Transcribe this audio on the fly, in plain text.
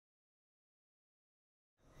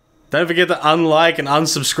Don't forget to unlike and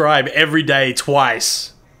unsubscribe every day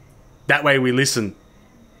twice. That way we listen.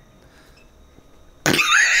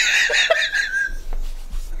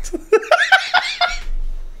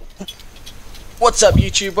 What's up,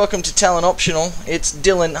 YouTube? Welcome to Talent Optional. It's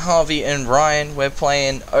Dylan, Harvey, and Ryan. We're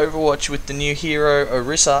playing Overwatch with the new hero,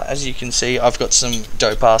 Orisa. As you can see, I've got some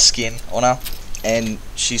dope-ass skin on her, and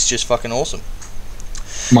she's just fucking awesome.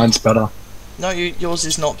 Mine's better. No, yours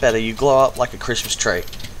is not better. You glow up like a Christmas tree.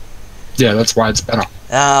 Yeah, that's why it's better.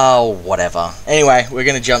 Oh, whatever. Anyway, we're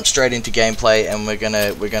gonna jump straight into gameplay, and we're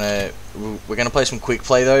gonna play some quick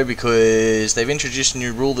play though, because they've introduced a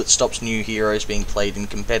new rule that stops new heroes being played in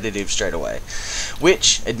competitive straight away,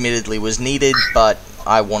 which admittedly was needed, but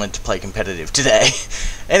I wanted to play competitive today.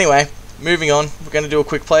 Anyway, moving on. We're gonna do a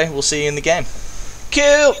quick play. We'll see you in the game.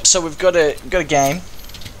 Cool. So we've got a game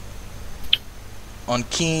on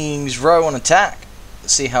King's Row on attack.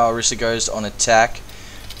 Let's see how Orisa goes on attack.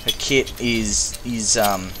 Her kit is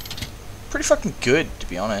pretty fucking good, to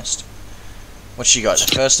be honest. What's she got? Her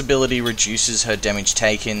first ability reduces her damage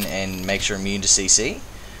taken and makes her immune to CC.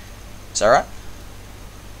 Is that right?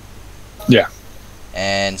 Yeah.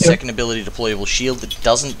 And second ability, deployable shield that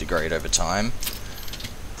doesn't degrade over time.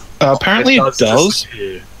 Apparently it does.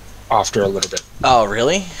 After a little bit. Oh,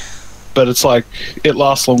 really? But it's like, it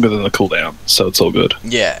lasts longer than the cooldown, so it's all good.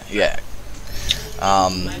 Yeah, yeah.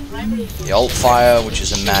 The alt fire, which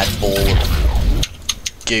is a mad ball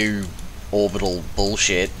of goo orbital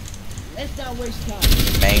bullshit.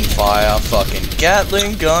 Main fire, fucking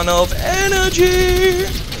Gatling gun of energy.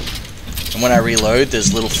 And when I reload,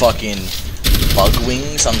 there's little fucking bug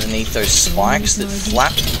wings underneath those spikes that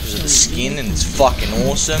flap because of the skin, and it's fucking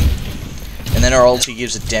awesome. And then her ulti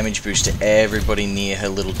gives a damage boost to everybody near her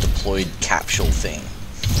little deployed capsule thing.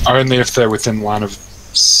 Only if they're within line of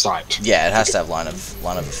sight. Yeah, it has to have line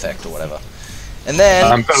of effect or whatever. And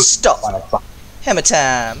then stop. Hammer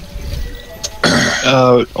time.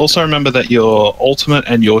 Also remember that your ultimate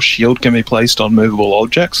and your shield can be placed on movable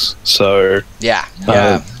objects, so yeah,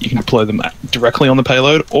 you can deploy them directly on the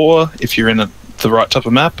payload, or if you're in the right type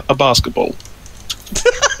of map, a basketball.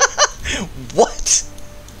 What?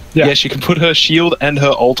 Yeah. Yes, you can put her shield and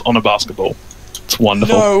her ult on a basketball. It's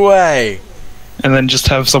wonderful. No way. And then just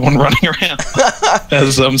have someone running around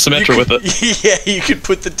as Symmetra with it. Yeah, you could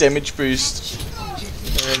put the damage boost.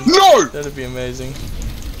 No! That'd be amazing.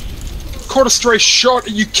 Caught a stray shot, are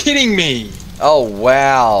you kidding me? Oh,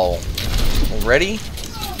 wow. Already?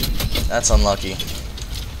 That's unlucky.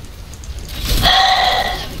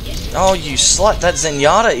 Oh, you slut. That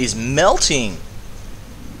Zenyatta is melting.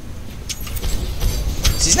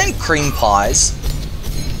 Is his name Cream Pies?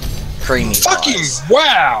 Creamy fucking Pies.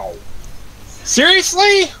 Wow!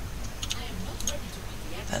 Seriously?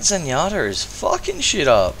 That Zenyatta is fucking shit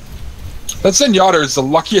up. That Zenyatta is the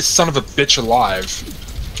luckiest son of a bitch alive.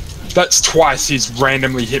 That's twice he's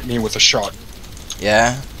randomly hit me with a shot.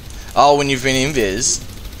 Yeah? Oh, when you've been invis?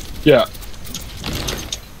 Yeah.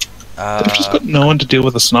 They've just got no one to deal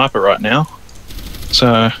with a sniper right now.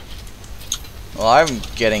 So... Well, I'm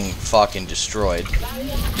getting fucking destroyed.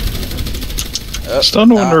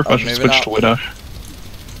 Starting to wonder if I should switch to Widow.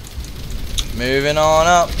 Moving on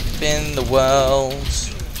up in the world.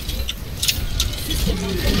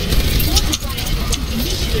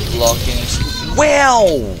 Blocking.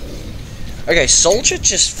 Wow! Okay, Soldier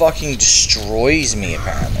just fucking destroys me,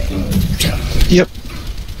 apparently. Yep.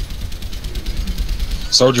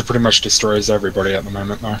 Soldier pretty much destroys everybody at the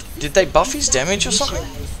moment, though. Did they buff his damage or something?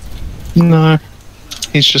 No.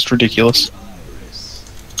 He's just ridiculous.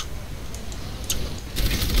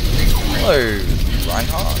 Hello,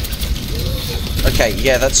 Reinhardt. Okay,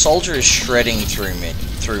 yeah, that Soldier is shredding through me,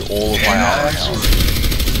 through all of my armor health.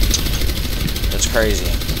 That's crazy.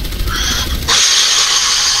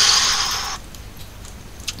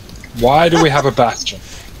 Why do we have a Bastion?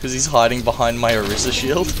 Because he's hiding behind my Orisa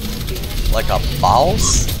shield. Like a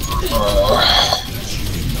boss.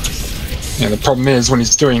 Yeah, the problem is, when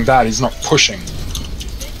he's doing that, he's not pushing.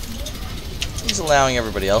 He's allowing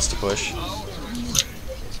everybody else to push.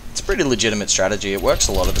 It's a pretty legitimate strategy. It works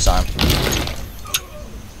a lot of the time.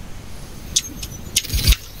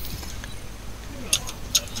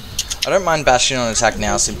 I don't mind Bastion on attack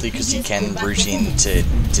now simply because he can root in to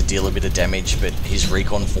deal a bit of damage, but his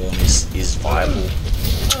recon form is viable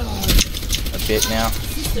a bit now.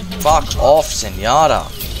 Fuck off, Zenyatta.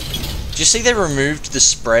 Did you see they removed the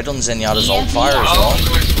spread on Zenyatta's ult fire as well?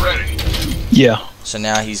 Yeah. So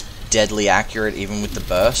now he's deadly accurate even with the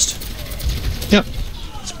burst? Yep.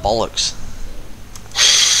 It's bollocks.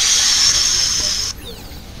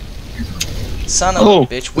 Son of a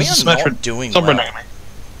bitch, we are not doing well.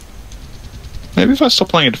 Maybe if I stop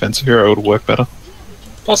playing a defensive hero, it'll work better.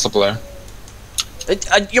 Possibly.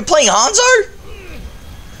 You're playing Hanzo?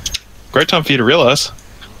 Great time for you to realise.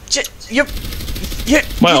 You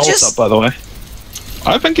My ult's just up, by the way.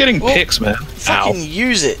 I've been getting picks, man. fucking Ow.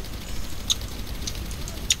 use it.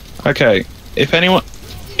 Okay, if anyone...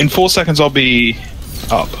 In 4 seconds, I'll be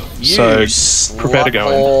up. You So, prepare to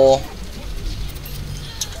go in.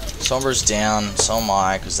 Sombra's down, so am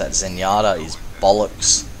I, because that Zenyatta is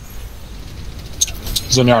bollocks.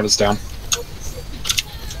 Zenyatta's down.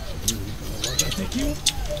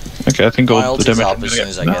 Okay, I think My all ult the is damage up I'm as gonna soon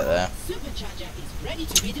as I get get there.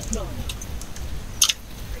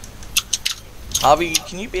 Harvey,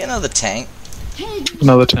 can you be another tank?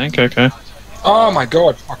 Another tank, okay. Oh my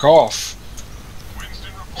god, fuck off.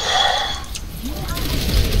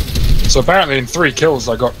 So apparently in 3 kills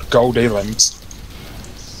I got gold elims.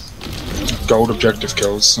 Gold objective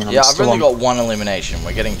kills. And Yeah, I've only got 1 elimination.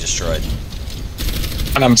 We're getting destroyed.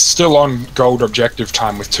 And I'm still on gold objective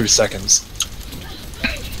time with 2 seconds.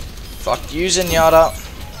 Fuck you, Zenyatta.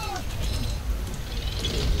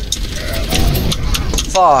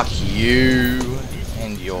 Fuck you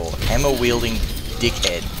and your hammer-wielding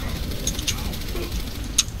dickhead.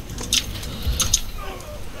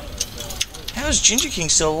 How is Ginger King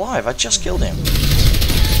still alive? I just killed him.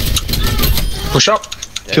 Push up.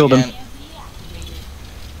 Dead Killed again. him.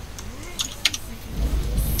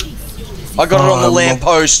 I got it on the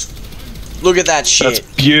lamppost. Look at that shit.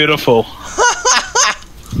 That's beautiful.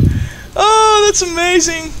 Oh, that's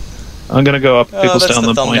amazing. I'm gonna go up Oh, people's that's down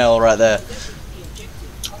the the point. thumbnail right there.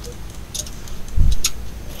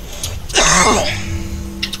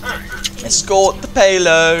 Escort the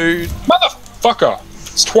payload. Motherfucker!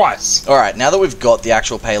 It's twice. Alright, now that we've got the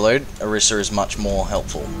actual payload, Orisa is much more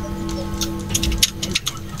helpful.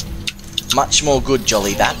 Much more good,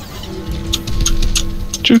 jolly that.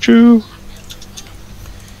 Choo choo.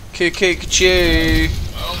 Cuckoo choo.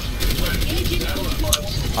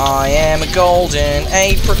 I am a golden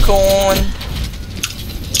apricot.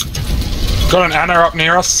 Got an Anna up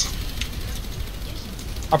near us.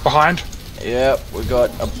 Up behind. Yep, we got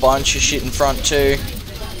a bunch of shit in front too.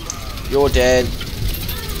 You're dead.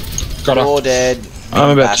 Got her. You're dead.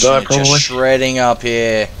 I'm about to Bastion die, are probably. just shredding up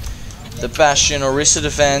here. The Bastion Orisa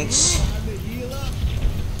defense.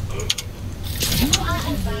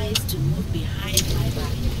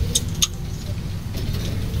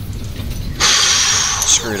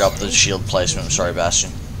 Screwed up the shield placement. I'm sorry,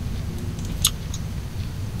 Bastion.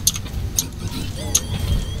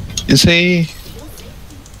 Is he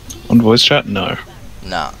on voice chat? No.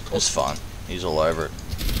 Nah, it's fine. He's all over it.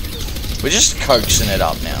 We're just coaxing it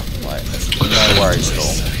up now. Like, no worries at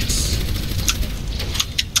all.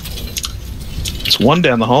 It's one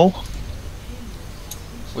down the hole.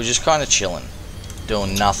 We're just kind of chilling.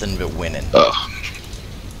 Doing nothing but winning. Ugh.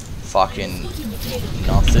 Fucking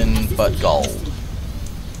nothing but gold.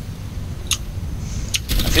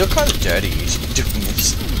 I feel kind of dirty doing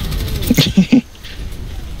this.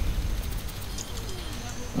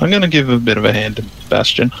 I'm gonna give a bit of a hand to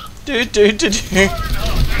Bastion. Do.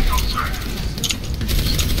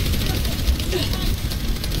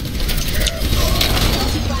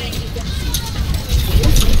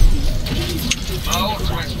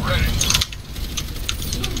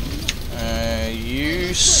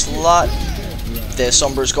 You slut. There,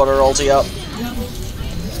 Sombra's got her ulti up.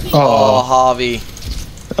 Oh, Harvey.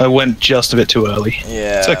 I went just a bit too early.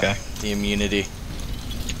 Yeah. It's okay. The immunity.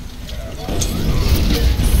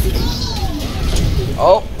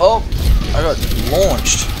 Oh, I got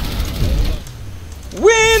launched.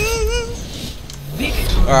 Win!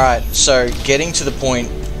 Alright, so getting to the point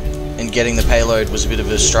and getting the payload was a bit of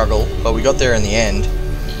a struggle, but we got there in the end.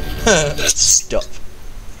 Stop.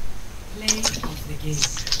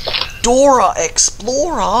 Dora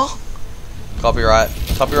Explorer!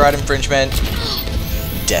 Copyright infringement.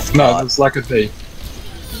 Death No, card. it's like a D.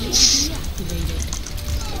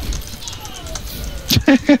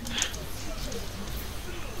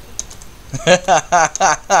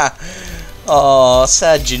 Oh,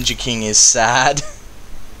 sad Ginger King is sad.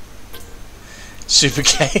 Super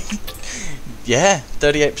King. Yeah,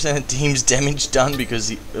 38% of team's damage done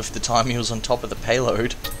because of the time he was on top of the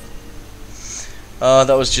payload. Oh,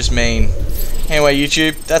 that was just mean. Anyway,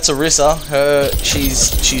 YouTube, that's Orisa.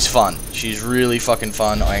 She's fun. She's really fucking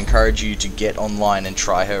fun. I encourage you to get online and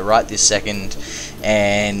try her right this second.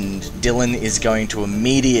 And Dylan is going to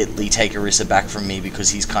immediately take Orisa back from me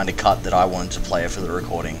because he's kind of cut that I wanted to play her for the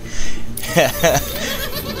recording.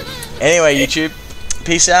 Anyway, YouTube,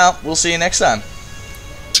 peace out. We'll see you next time.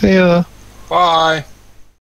 See ya. Bye.